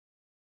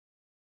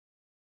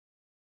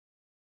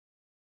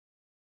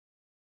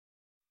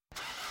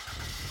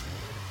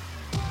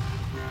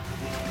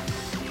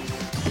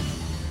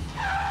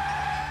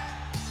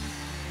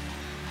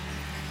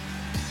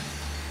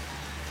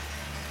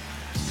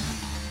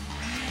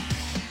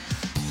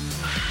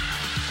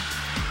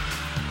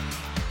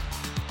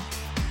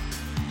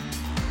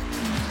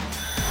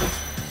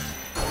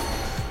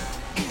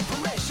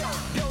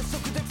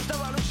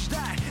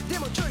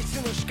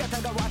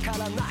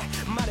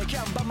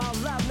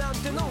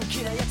してのん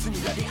きな奴に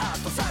ラリア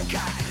ット3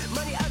回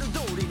マニュアル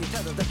通りに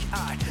ただ抱き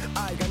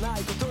愛がな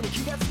いことに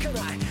気がつか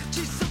ない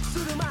窒息す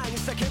る前に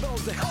叫ぼう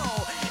ぜ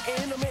Oh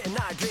in the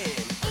midnight dream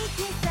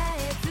息さ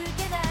えつ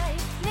けな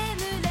い眠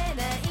れ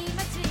ない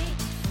街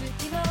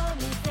隙も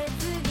見せ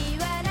ず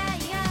に笑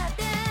い合っ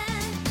て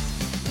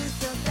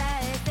嘘さ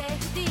えセー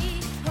フテ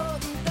ィー本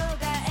当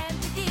がエン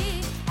プテ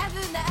ィー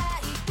危な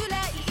いくら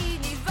い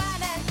にバ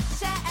ラン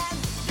シャン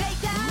ブレ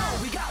イカー No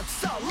we got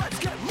so let's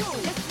get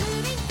moving Let's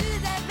move into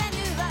the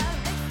venue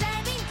Let's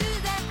dive into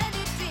the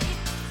vanity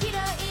広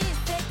い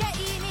世界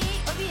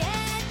に怯え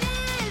て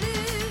る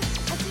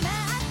始ま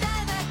った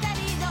ばか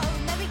りの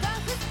Now we go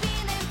for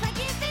spin and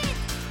funky beat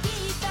き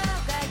っと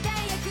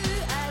輝く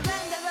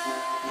around the world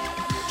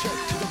Check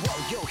to the wall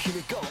yo here we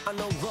go あの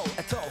ロ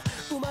ーへと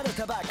生まれ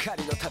たばか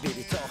りの旅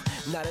人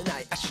慣れな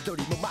い足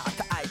取りもま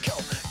た愛嬌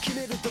決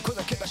めるとこ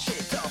だけバシッ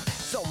と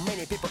So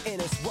many people in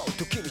this world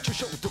時に抽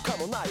象とか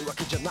もないわ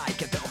けじゃない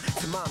けど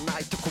つまんな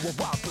いとこを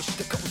ワープし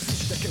てこう寿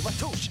司だけは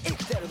通し生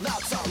きてる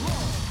Love song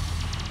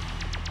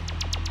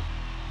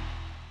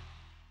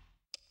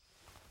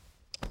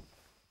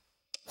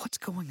What's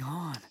going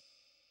on?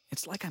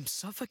 It's like I'm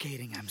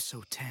suffocating. I'm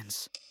so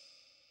tense.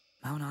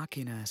 Mount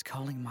Akina is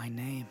calling my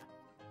name.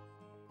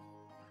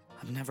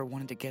 I've never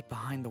wanted to get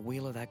behind the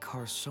wheel of that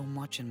car so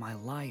much in my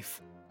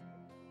life.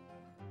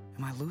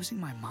 Am I losing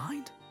my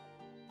mind?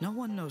 No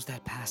one knows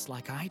that past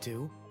like I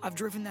do. I've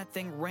driven that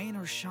thing rain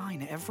or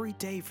shine every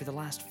day for the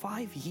last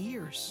 5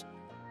 years.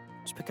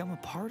 It's become a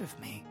part of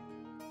me.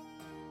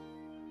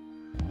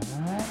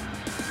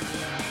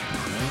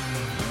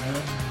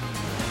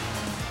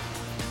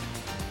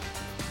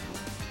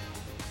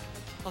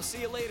 I'll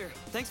see you later.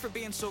 Thanks for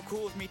being so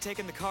cool with me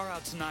taking the car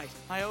out tonight.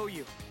 I owe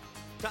you.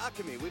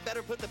 Takumi, we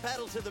better put the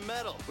pedal to the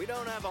metal. We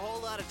don't have a whole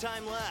lot of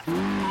time left.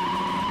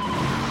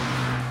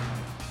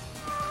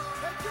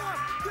 Heads up!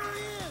 There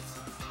he is!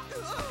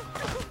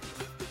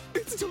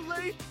 It's too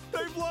late!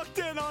 They've locked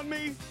in on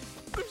me!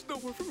 There's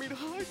nowhere for me to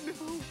hide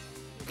now.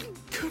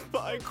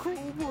 Goodbye,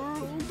 cruel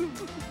world.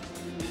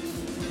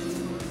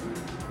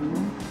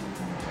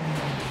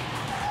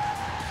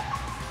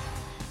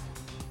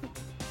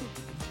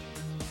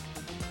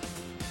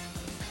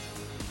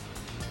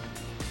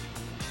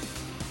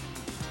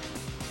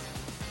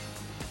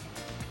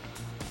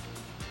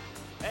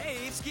 Hey,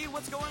 Itsuki,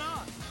 what's going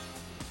on?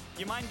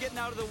 You mind getting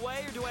out of the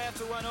way, or do I have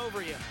to run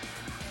over you?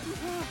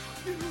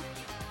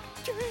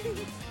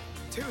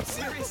 Dude,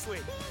 seriously.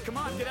 Come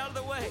on, get out of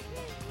the way.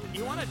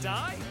 You want to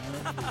die?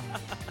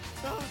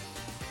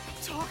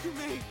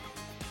 Takumi!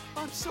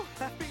 I'm so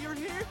happy you're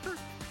here!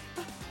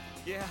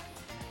 Yeah,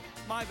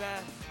 my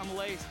bad. I'm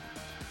late.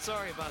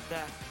 Sorry about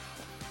that.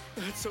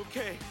 That's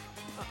okay.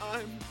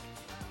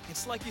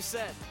 It's like you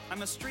said.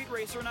 I'm a street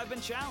racer and I've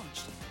been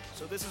challenged.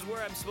 So this is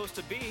where I'm supposed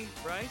to be,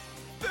 right?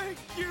 Thank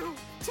you,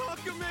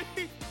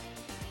 Takumi!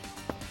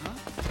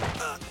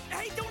 Huh?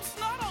 Hey, don't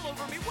snot all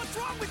over me! What's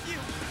wrong with you?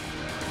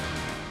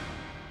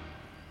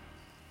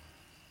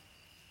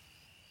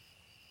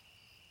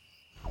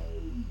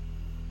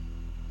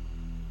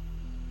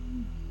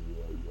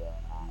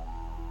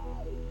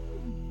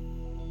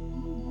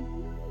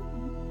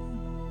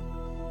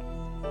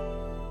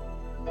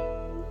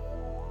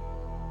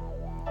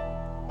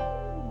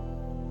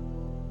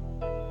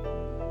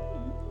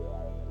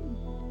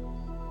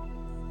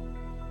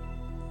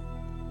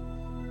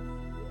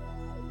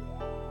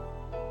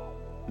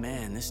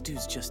 Man, this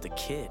dude's just a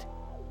kid.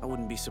 I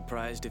wouldn't be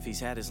surprised if he's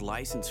had his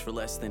license for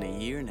less than a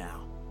year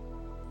now.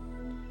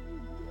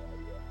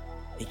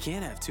 He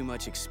can't have too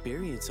much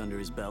experience under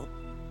his belt.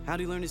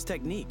 How'd he learn his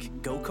technique?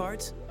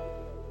 Go-karts?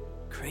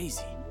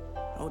 Crazy.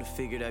 I would have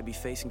figured I'd be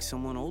facing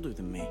someone older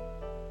than me.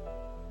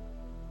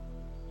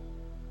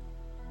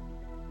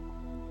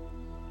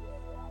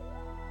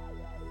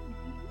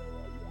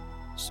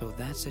 So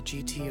that's a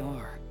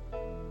GTR.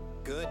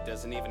 Good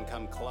doesn't even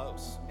come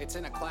close. It's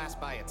in a class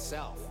by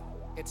itself.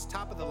 Its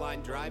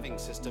top-of-the-line driving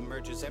system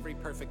merges every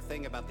perfect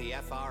thing about the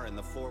FR and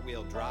the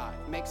four-wheel drive.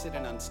 Makes it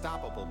an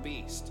unstoppable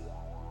beast.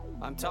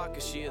 I'm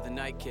Takashi of the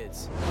Night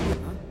Kids.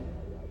 Huh?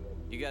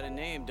 You got a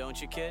name, don't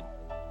you, kid?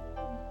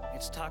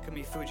 It's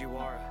Takumi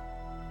Fujiwara.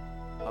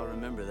 I'll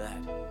remember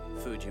that,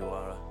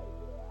 Fujiwara.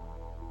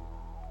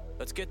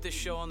 Let's get this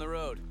show on the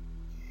road.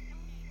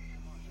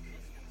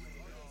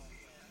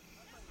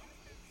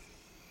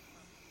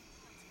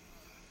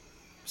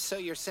 So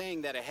you're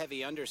saying that a heavy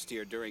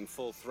understeer during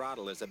full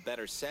throttle is a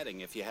better setting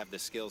if you have the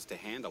skills to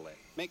handle it.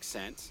 Makes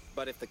sense.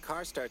 But if the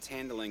car starts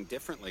handling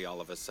differently all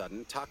of a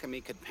sudden,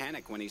 Takumi could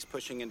panic when he's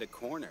pushing into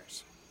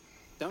corners.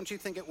 Don't you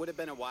think it would have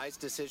been a wise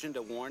decision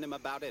to warn him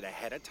about it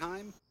ahead of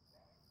time?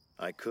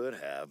 I could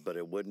have, but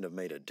it wouldn't have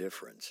made a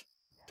difference.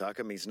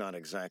 Takumi's not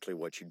exactly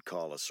what you'd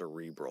call a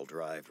cerebral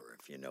driver,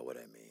 if you know what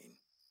I mean.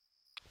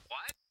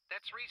 What?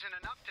 That's reason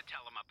enough to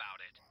tell him about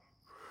it.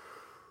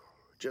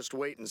 Just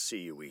wait and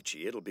see,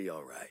 Yuichi. It'll be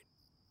all right.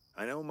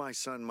 I know my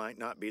son might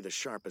not be the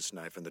sharpest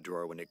knife in the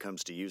drawer when it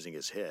comes to using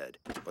his head,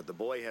 but the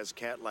boy has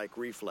cat-like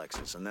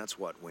reflexes, and that's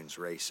what wins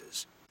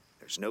races.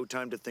 There's no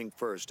time to think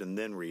first and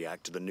then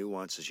react to the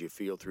nuances you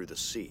feel through the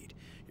seat.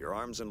 Your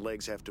arms and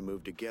legs have to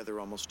move together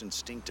almost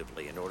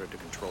instinctively in order to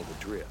control the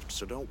drift,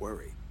 so don't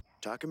worry.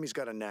 Takami's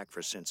got a knack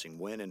for sensing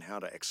when and how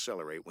to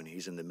accelerate when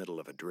he's in the middle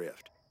of a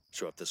drift.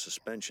 So if the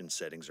suspension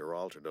settings are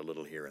altered a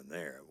little here and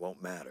there, it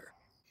won't matter.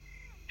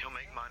 He'll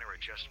make minor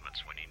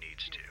adjustments when he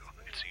needs to.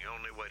 It's the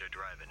only way to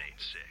drive an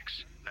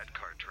 8.6. That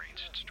car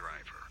trains its driver.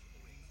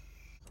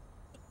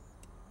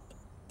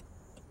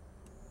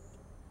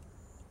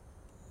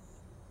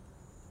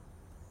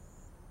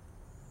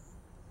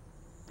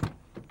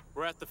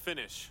 We're at the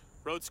finish.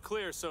 Road's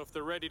clear, so if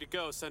they're ready to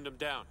go, send them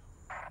down.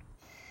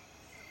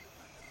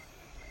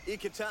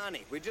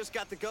 Ikitani, we just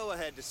got the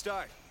go-ahead to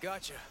start.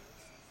 Gotcha.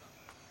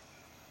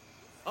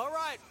 All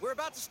right, we're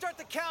about to start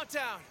the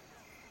countdown.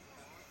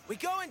 We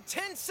go in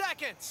 10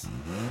 seconds.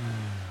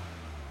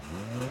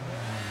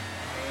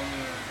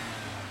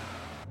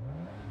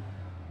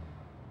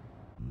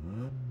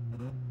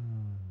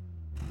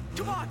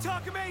 Come on,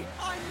 Takami!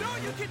 I know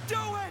you can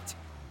do it!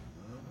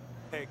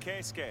 Hey,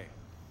 Keisuke.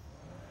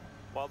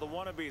 While the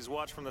wannabes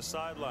watch from the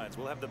sidelines,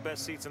 we'll have the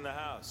best seats in the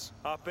house.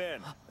 Hop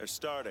in. They're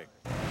starting.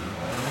 5,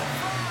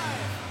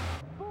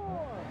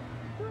 4,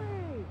 3,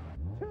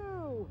 2,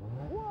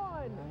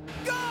 1,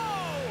 go!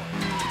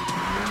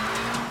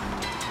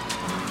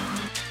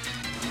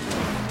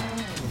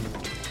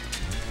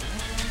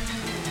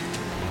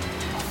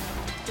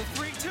 The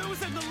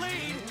 3-2's in the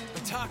lead,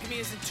 but Takami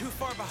isn't too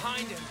far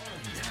behind him.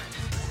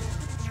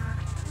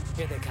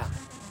 Here they come.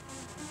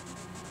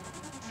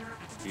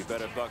 You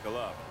better buckle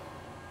up.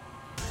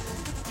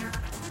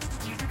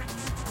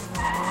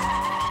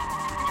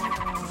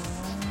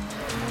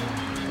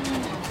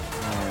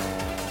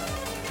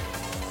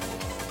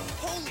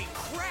 Holy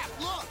crap,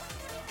 look!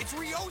 It's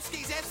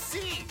Ryosuke's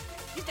FC!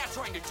 He's not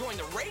trying to join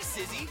the race,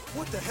 is he?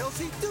 What the hell's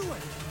he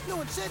doing? No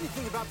one said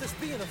anything about this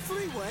being a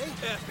freeway.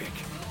 Epic.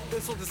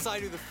 This will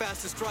decide who the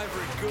fastest driver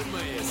in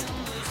Gunma is.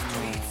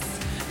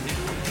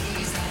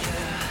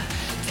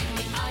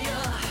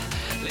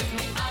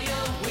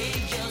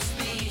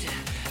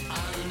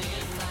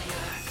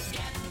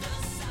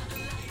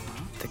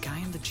 The guy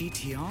in the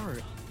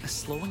GTR is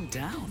slowing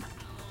down.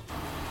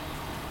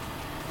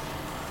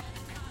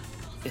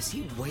 Is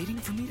he waiting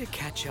for me to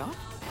catch up?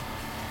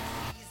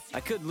 I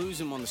could lose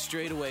him on the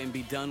straightaway and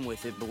be done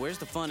with it, but where's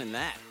the fun in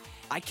that?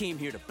 I came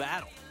here to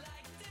battle.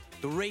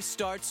 The race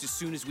starts as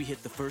soon as we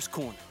hit the first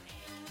corner.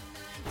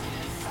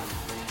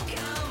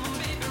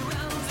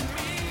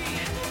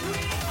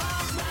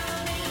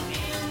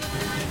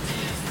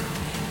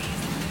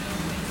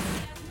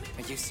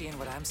 Are you seeing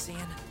what I'm seeing?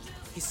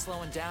 He's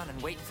slowing down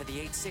and waiting for the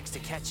 8.6 to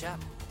catch up.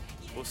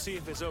 We'll see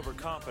if his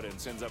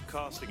overconfidence ends up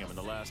costing him in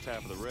the last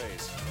half of the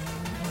race.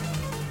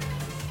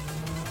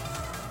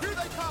 Here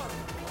they come!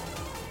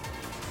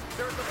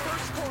 They're in the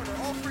first corner.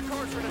 All three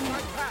cars are in a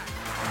tight pack.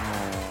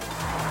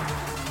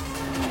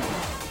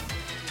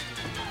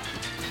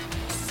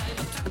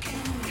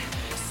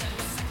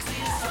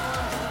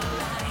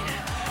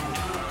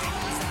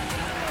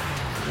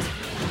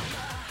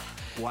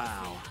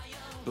 Wow.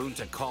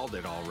 Bunta called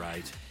it all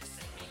right.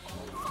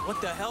 What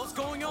the hell's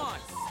going on?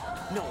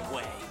 No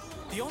way.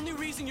 The only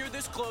reason you're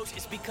this close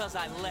is because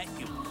I let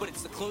you. But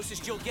it's the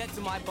closest you'll get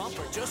to my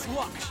bumper. Just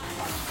watch.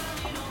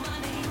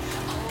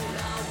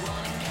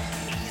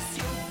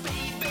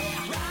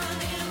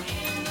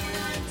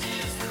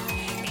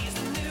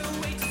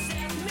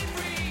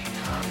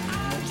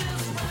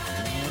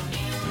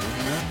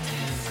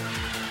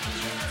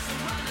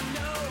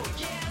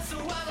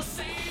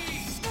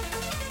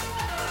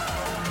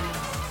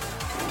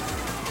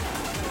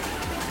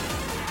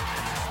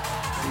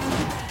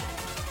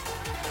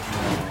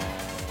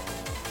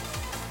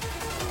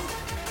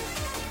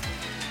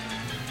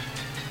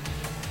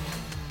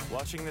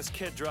 Watching this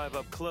kid drive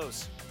up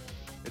close,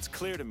 it's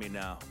clear to me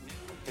now.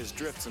 His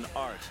drift's an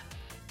art.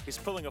 He's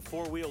pulling a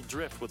four-wheel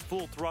drift with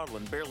full throttle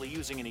and barely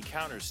using any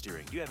counter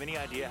steering. Do you have any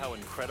idea how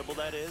incredible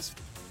that is?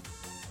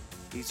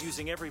 He's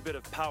using every bit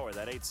of power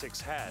that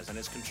 8.6 has, and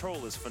his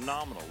control is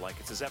phenomenal, like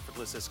it's as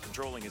effortless as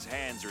controlling his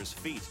hands or his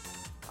feet.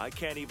 I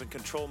can't even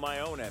control my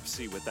own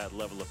FC with that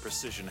level of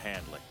precision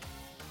handling.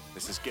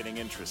 This is getting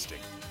interesting.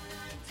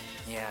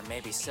 Yeah,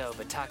 maybe so,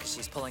 but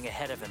Takashi's pulling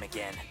ahead of him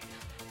again.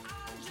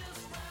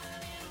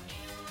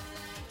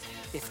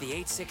 If the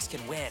 8.6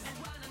 can win,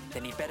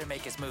 then he better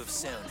make his move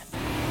soon.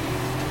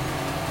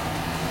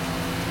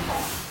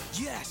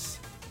 Yes!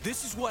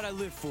 This is what I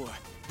live for.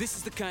 This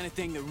is the kind of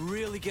thing that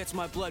really gets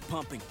my blood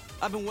pumping.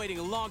 I've been waiting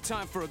a long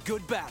time for a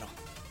good battle.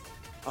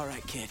 All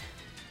right, kid.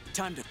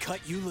 Time to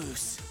cut you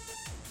loose.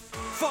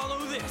 Follow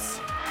this!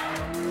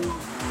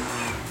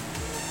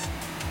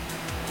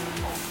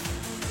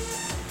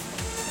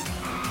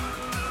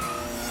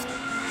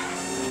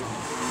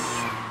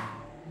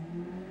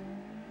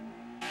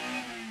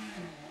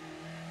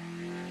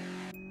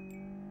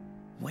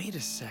 Wait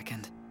a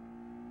second.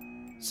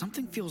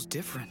 Something feels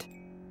different.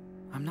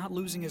 I'm not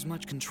losing as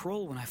much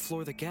control when I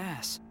floor the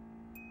gas.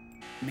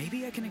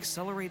 Maybe I can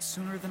accelerate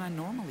sooner than I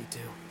normally do.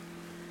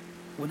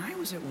 When I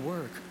was at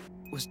work,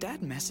 was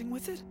Dad messing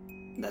with it?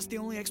 That's the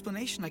only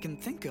explanation I can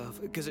think of,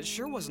 because it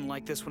sure wasn't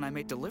like this when I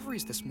made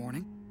deliveries this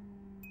morning.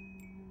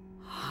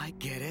 I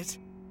get it.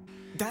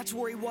 That's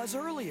where he was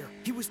earlier.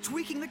 He was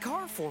tweaking the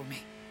car for me.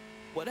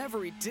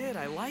 Whatever he did,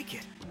 I like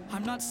it.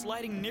 I'm not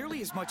sliding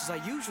nearly as much as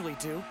I usually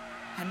do,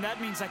 and that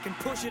means I can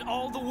push it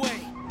all the way.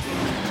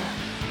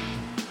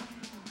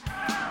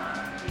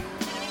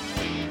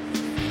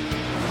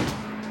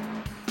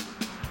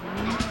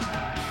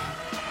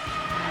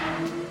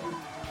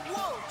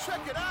 Whoa,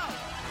 check it out!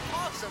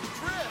 Awesome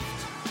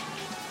drift!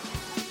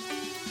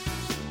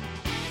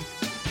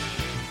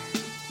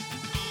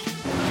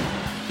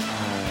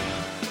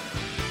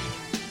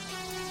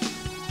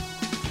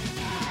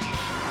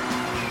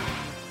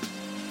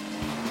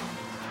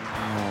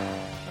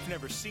 I've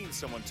never seen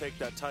someone take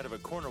that tight of a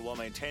corner while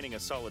maintaining a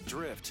solid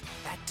drift.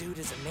 That dude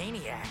is a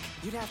maniac.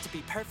 You'd have to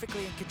be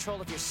perfectly in control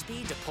of your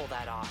speed to pull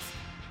that off.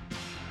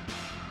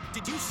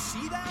 Did you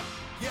see that?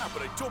 Yeah,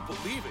 but I don't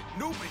believe it.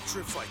 Nobody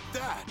drifts like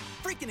that.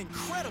 Freaking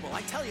incredible.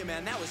 I tell you,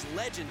 man, that was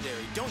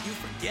legendary. Don't you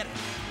forget it.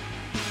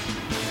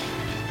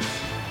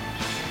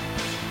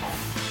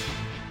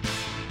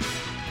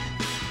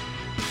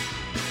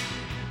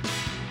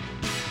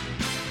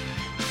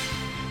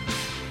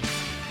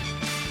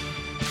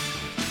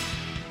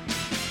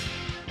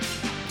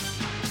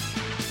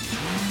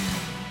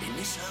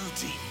 Initial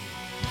D.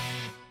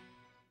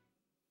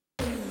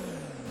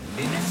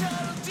 Initial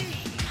D!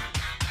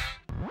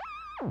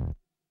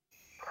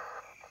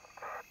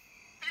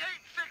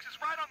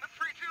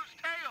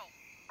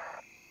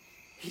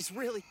 He's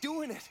really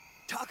doing it.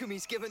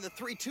 Takumi's giving the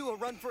 3-2 a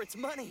run for its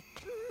money.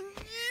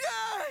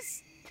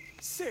 Yes!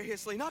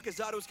 Seriously,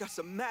 Nakazato's got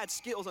some mad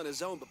skills on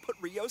his own, but put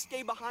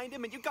Ryosuke behind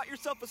him and you got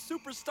yourself a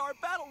superstar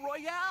battle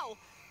royale.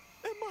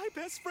 And my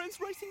best friend's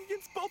racing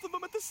against both of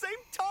them at the same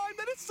time.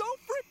 That is so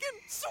freaking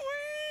sweet!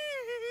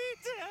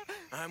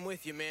 I'm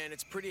with you, man.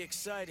 It's pretty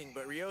exciting,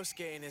 but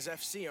Ryosuke and his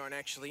FC aren't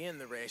actually in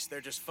the race. They're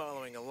just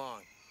following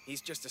along.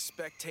 He's just a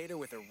spectator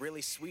with a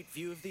really sweet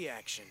view of the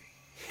action.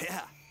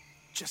 Yeah,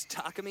 just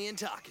Takumi and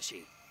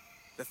Takashi.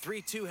 The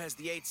 3-2 has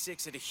the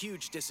 8-6 at a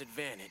huge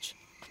disadvantage.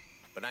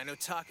 But I know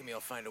Takumi will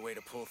find a way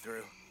to pull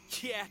through.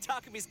 Yeah,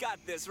 Takumi's got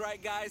this,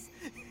 right, guys?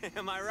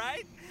 Am I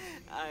right?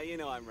 You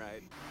know I'm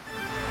right.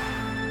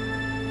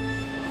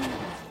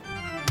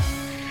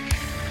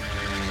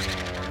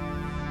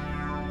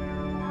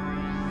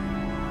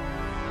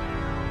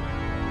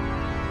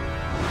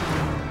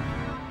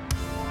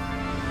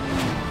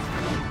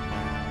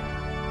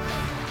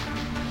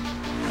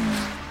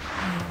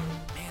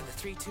 Man, the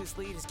 3-2's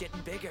lead is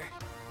getting bigger.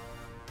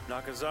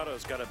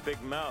 Nakazato's got a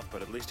big mouth,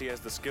 but at least he has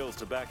the skills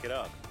to back it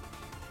up.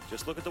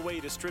 Just look at the way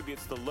he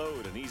distributes the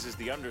load and eases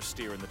the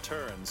understeer in the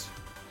turns.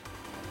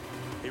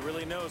 He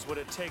really knows what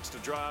it takes to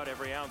draw out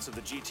every ounce of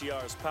the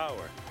GTR's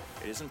power.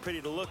 It isn't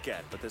pretty to look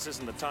at, but this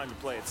isn't the time to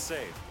play it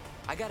safe.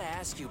 I gotta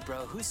ask you,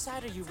 bro, whose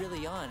side are you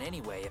really on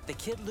anyway? If the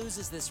kid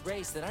loses this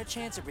race, then our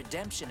chance of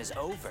redemption is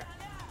over.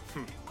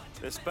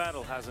 This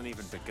battle hasn't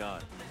even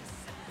begun.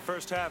 The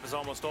first half is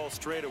almost all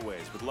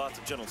straightaways with lots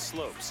of gentle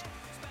slopes.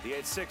 The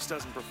 8-6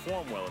 doesn't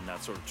perform well in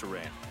that sort of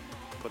terrain,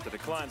 but the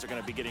declines are going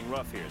to be getting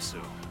rough here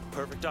soon.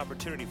 Perfect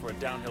opportunity for a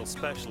downhill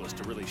specialist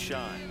to really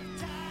shine.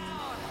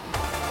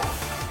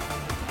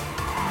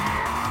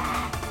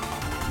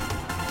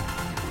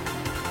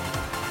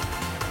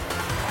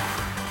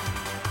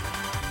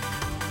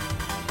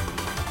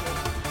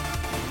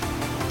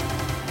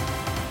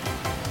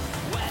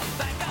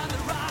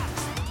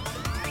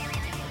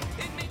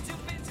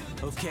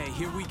 Okay,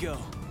 here we go.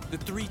 The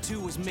 3-2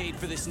 was made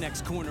for this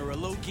next corner, a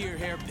low gear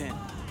hairpin.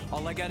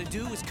 All I gotta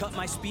do is cut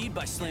my speed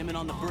by slamming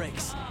on the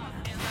brakes.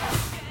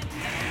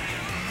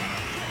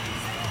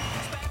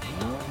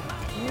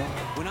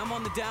 When I'm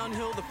on the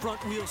downhill, the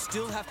front wheels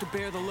still have to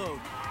bear the load.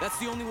 That's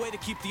the only way to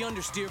keep the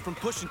understeer from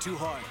pushing too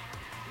hard.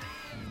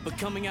 But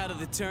coming out of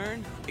the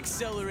turn,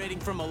 accelerating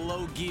from a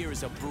low gear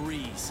is a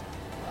breeze.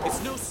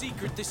 It's no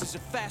secret this is the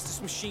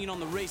fastest machine on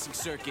the racing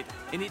circuit,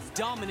 and it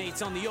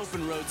dominates on the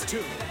open roads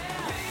too.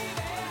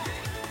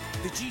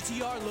 The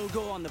GTR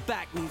logo on the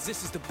back means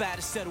this is the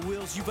baddest set of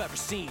wheels you've ever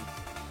seen.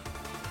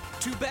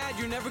 Too bad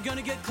you're never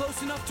gonna get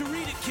close enough to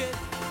read it, kid.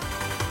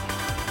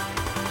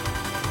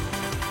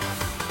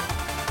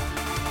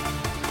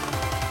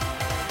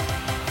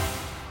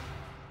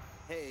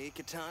 Hey,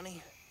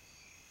 Katani.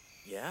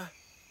 Yeah?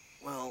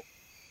 Well,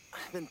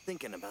 I've been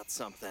thinking about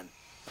something.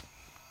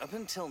 Up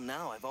until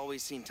now, I've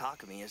always seen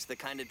Takumi as the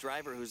kind of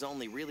driver who's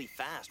only really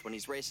fast when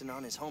he's racing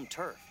on his home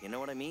turf, you know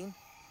what I mean?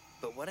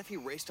 But what if he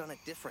raced on a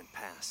different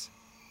pass?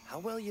 How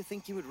well you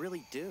think you would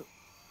really do?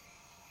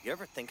 You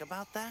ever think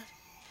about that?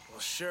 Well,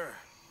 sure.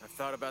 I've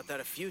thought about that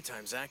a few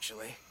times,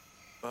 actually.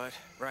 But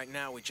right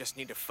now, we just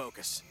need to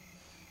focus.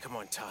 Come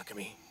on,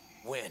 Takumi.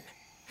 Win.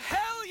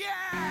 Hell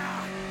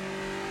yeah!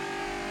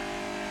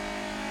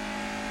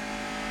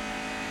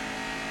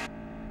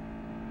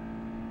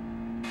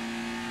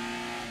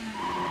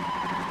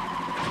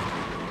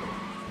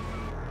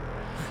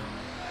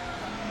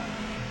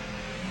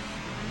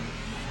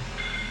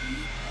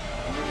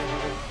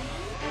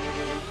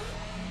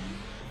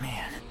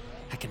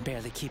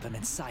 barely keep him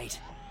in sight.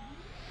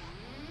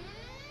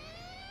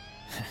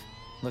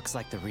 Looks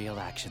like the real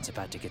action's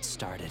about to get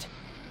started.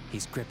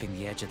 He's gripping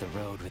the edge of the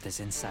road with his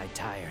inside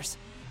tires.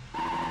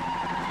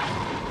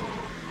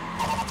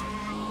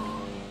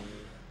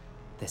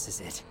 This is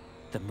it.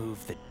 The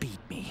move that beat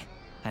me.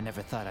 I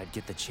never thought I'd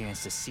get the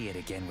chance to see it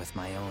again with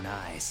my own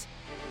eyes.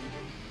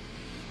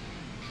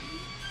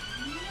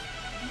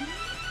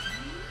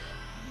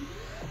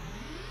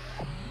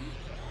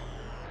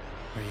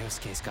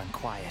 Ryosuke's gone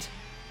quiet.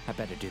 I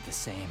better do the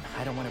same.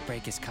 I don't want to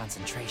break his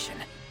concentration.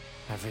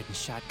 I've ridden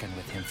shotgun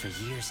with him for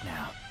years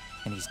now,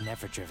 and he's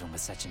never driven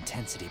with such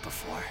intensity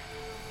before.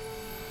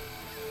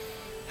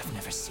 I've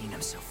never seen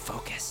him so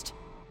focused.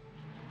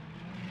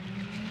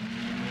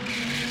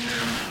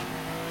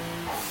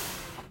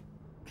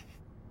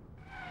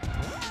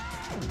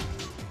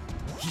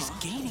 He's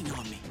gaining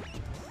on me.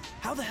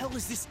 How the hell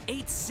is this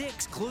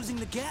 8-6 closing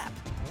the gap?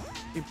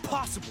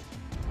 Impossible.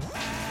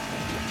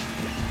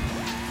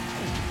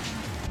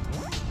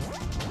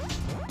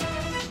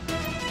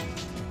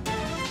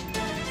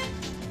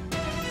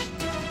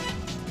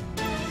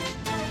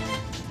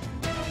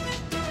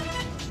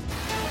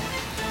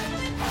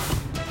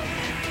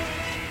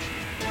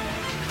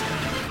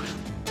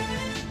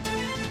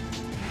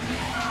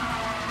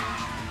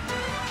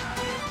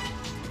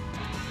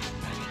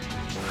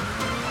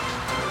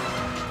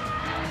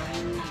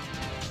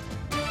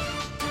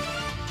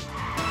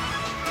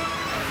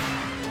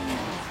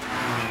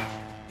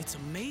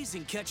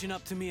 Catching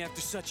up to me after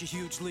such a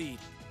huge lead.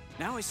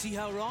 Now I see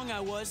how wrong I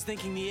was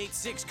thinking the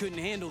 8-6 couldn't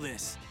handle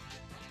this.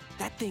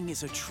 That thing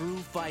is a true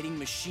fighting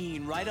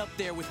machine, right up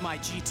there with my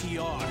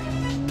GTR.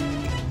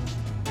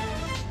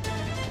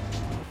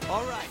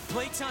 All right,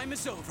 playtime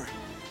is over.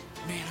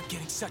 Man, I'm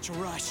getting such a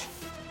rush.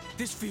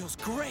 This feels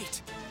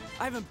great.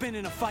 I haven't been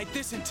in a fight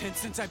this intense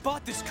since I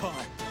bought this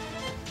car.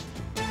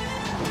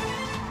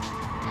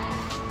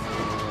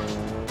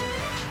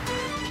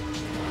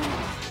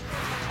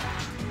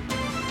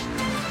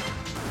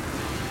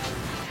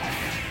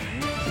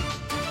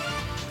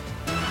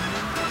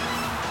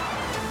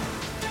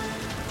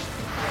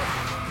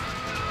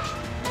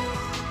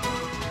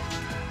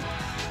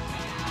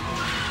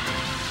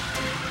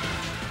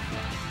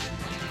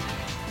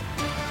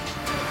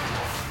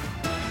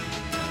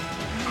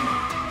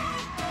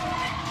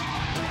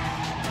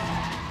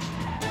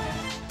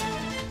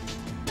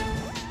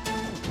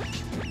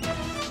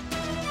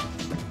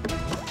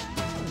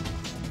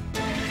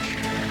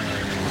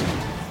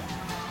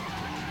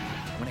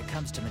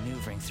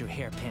 Through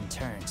hairpin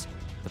turns,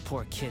 the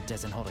poor kid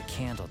doesn't hold a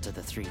candle to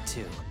the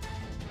 3-2.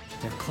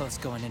 They're close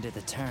going into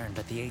the turn,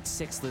 but the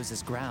 8-6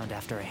 loses ground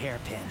after a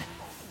hairpin.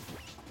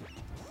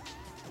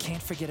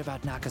 Can't forget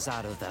about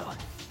Nakazato, though.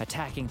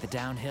 Attacking the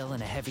downhill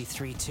in a heavy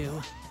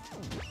 3-2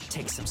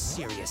 takes some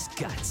serious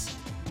guts.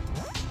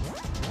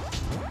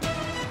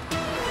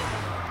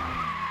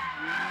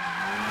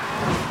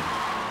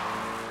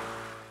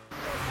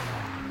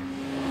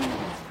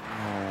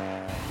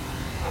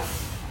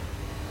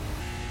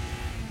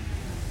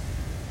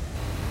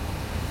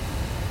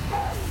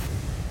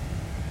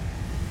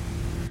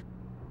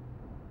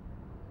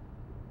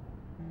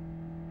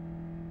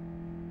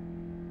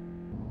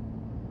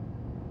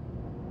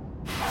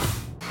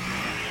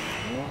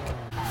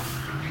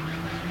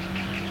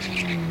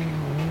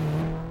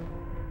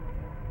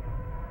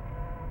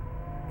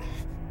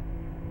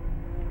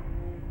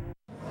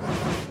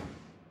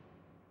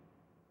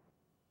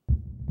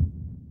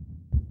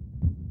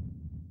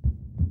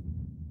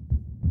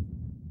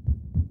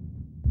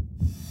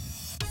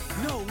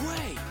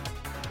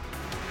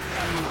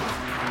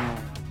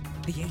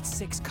 The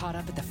 8-6 caught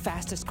up at the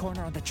fastest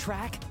corner on the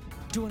track?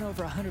 Doing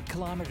over 100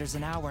 kilometers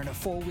an hour in a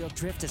four-wheel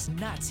drift is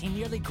nuts. He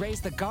nearly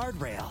grazed the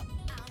guardrail.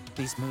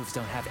 These moves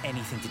don't have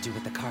anything to do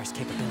with the car's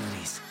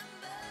capabilities.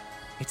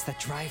 It's the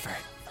driver.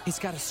 He's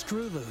got a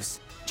screw loose.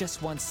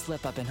 Just one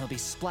slip-up and he'll be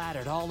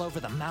splattered all over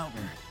the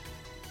mountain.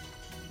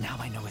 Now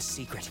I know his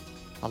secret.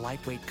 A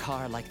lightweight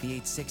car like the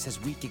 8-6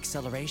 has weak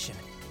acceleration,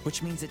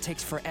 which means it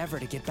takes forever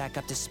to get back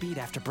up to speed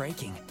after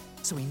braking.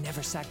 So he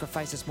never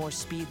sacrifices more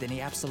speed than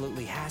he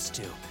absolutely has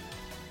to.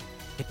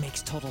 It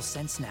makes total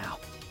sense now.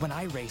 When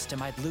I raced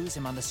him, I'd lose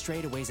him on the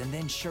straightaways, and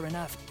then, sure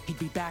enough, he'd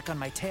be back on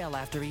my tail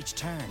after each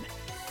turn.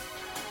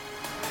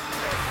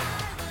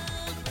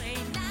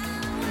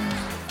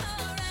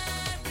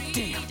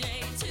 Damn!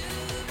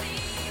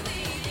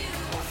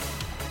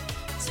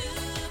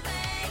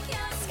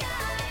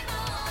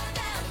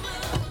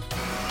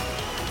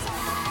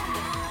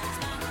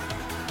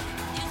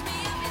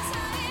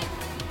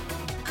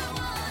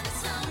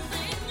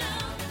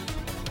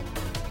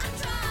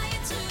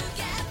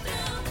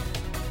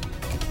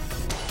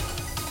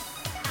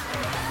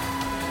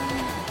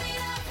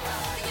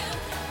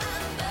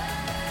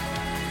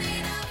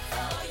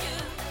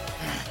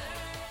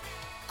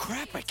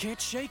 Crap, I can't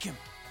shake him.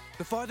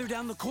 The farther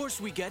down the course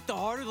we get, the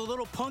harder the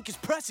little punk is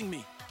pressing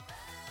me.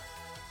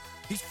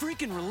 He's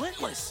freaking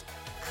relentless.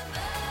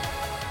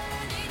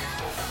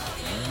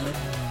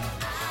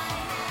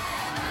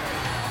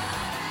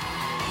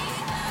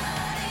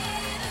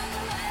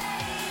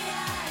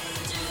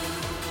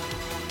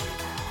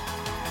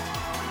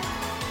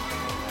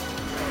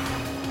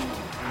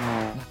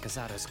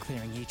 Nakazato's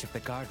clearing each of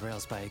the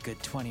guardrails by a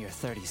good 20 or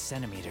 30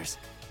 centimeters.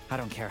 I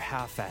don't care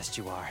how fast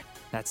you are.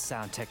 That's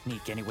sound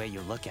technique any way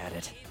you look at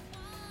it.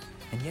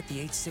 And yet the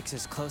 8.6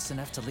 is close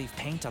enough to leave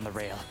paint on the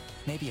rail,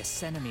 maybe a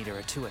centimeter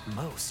or two at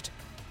most.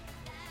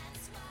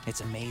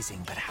 It's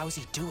amazing, but how's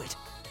he do it?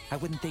 I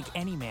wouldn't think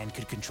any man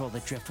could control the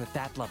drift with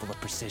that level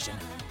of precision.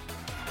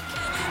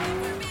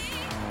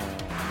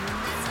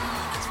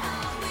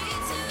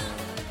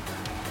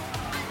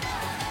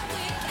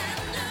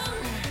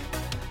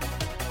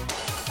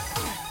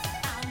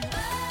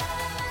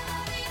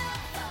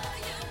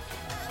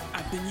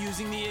 I've been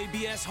using the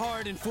ABS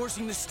hard and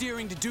forcing the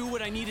steering to do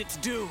what I need it to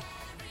do.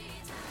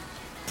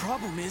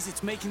 Problem is,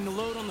 it's making the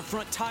load on the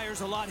front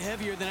tires a lot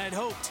heavier than I'd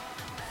hoped.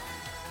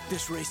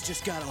 This race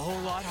just got a whole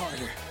lot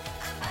harder.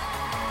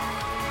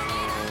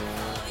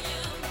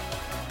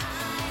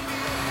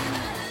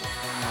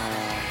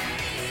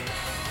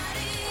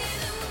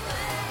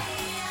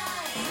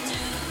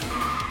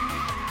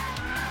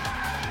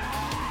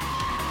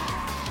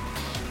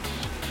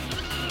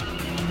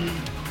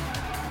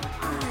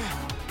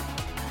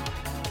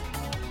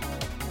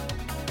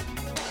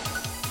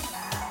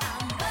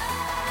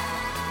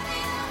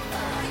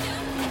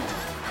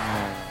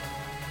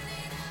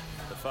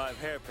 The 5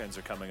 hairpins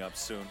are coming up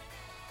soon.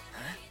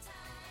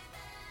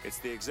 It's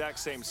the exact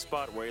same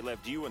spot where he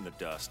left you in the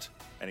dust,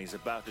 and he's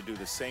about to do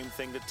the same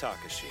thing to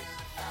Takashi.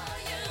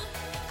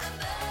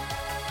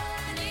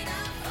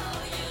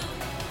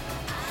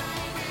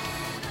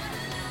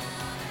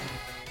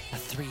 A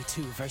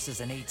 3.2 versus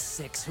an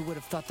 8.6. Who would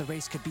have thought the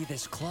race could be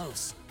this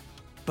close?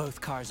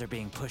 Both cars are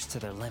being pushed to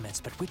their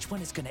limits, but which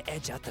one is going to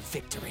edge out the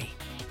victory?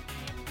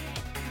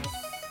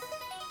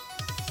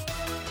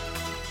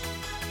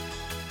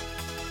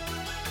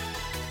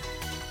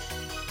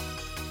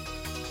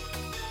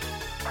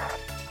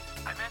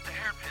 I'm at the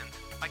hairpins.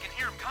 I can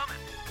hear him coming.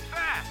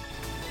 Fast!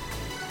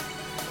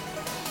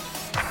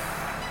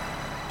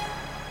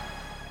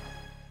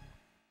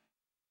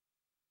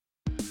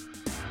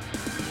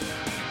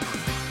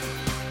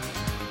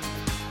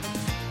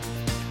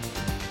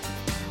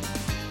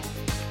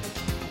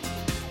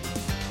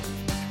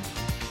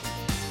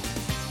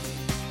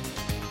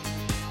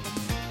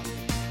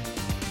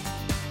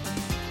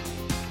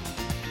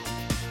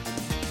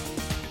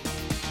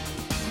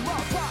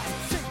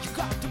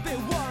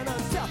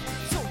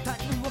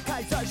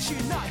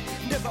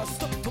 Never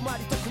stop 止ま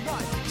りたくない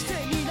犠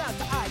牲になっ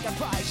た愛が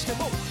倍して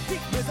もビッ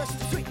グ目指し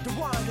てスイー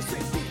トワンでスイー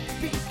ト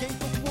ビッグゲー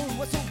トウォン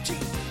はそっち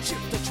シ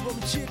フトちは道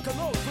へか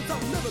の Cause I'm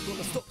never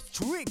gonna stop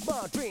Trick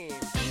my dream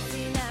必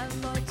要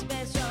なモチベ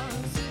ーション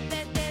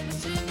全ての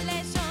シミュレ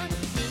ーション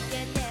逃げ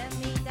て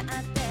みたっ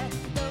て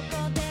ど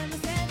こでも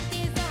セーフテ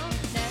ィーゾー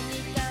ン何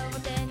か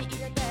を手に入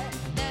れて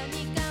何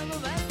か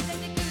を忘れ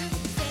てく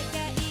世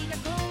界が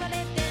壊れ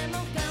ても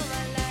変わ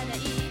らな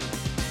いビ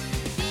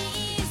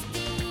ーステ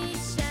ィー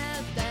シャ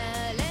ウ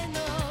誰の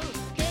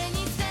手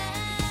にさ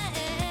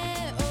え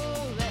負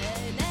え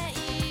ない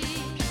激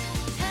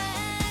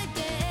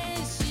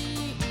し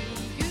い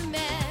夢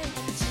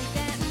時間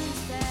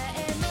さ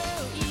えも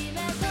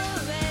今超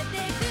え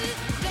てく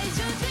レ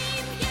ジョードリ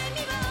ーム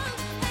闇を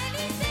張り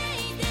裂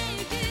いて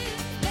ゆく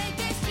Like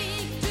I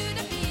speak to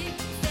the beat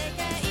世界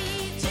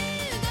中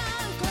の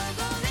凍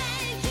え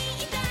引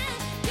いた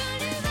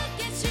夜を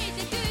消し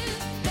てく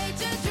レ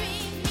ジョードリ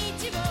ー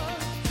ム道を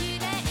開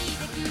い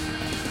てく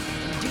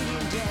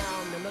Getting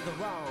down another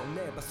round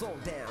Never slow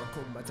down コ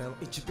ンマ0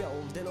 1秒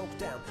でノック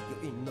ダウン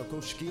余韻の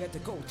公式へて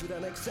Go to the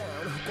next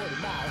sound 誇り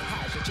舞う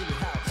敗者地に這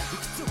うい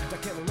くつだ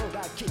けの野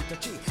良君た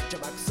ち邪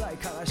魔くさい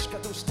からしか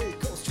としてい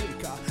こうストリ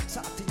ーカー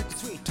去ってゆく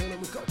ストリートの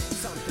向こう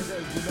Something that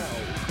you know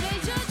レ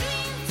ジョードリ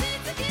ーム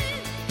続く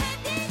果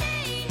てな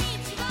い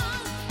日を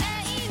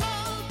愛も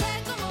過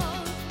去も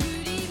振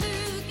り向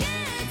か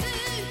ず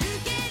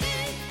吹ける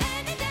あ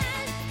なた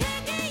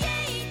輝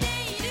いて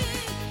いる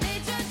レ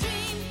ジョードリ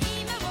ーム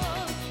今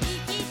を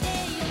生きて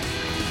いる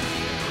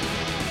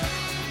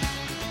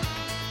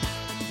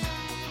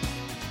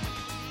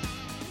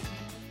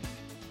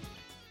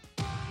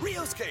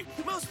Ryosuke,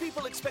 most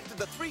people expected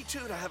the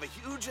 3.2 to have a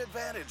huge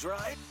advantage,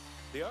 right?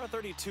 The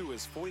R32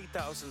 is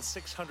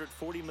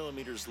 40,640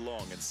 millimeters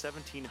long and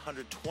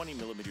 1,720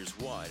 millimeters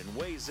wide and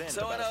weighs in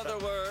So about in other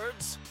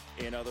words?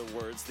 In other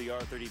words, the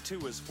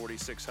R32 is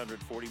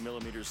 4,640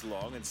 millimeters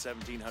long and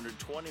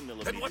 1,720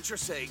 millimeters... Then what you're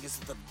saying is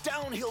that the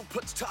downhill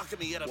puts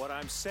Takumi at a... What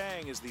I'm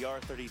saying is the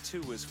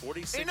R32 is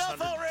 4,600...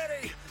 Enough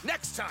already!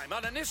 Next time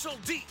on Initial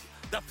D,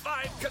 the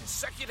 5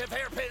 consecutive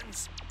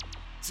hairpins.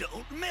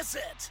 Don't miss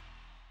it!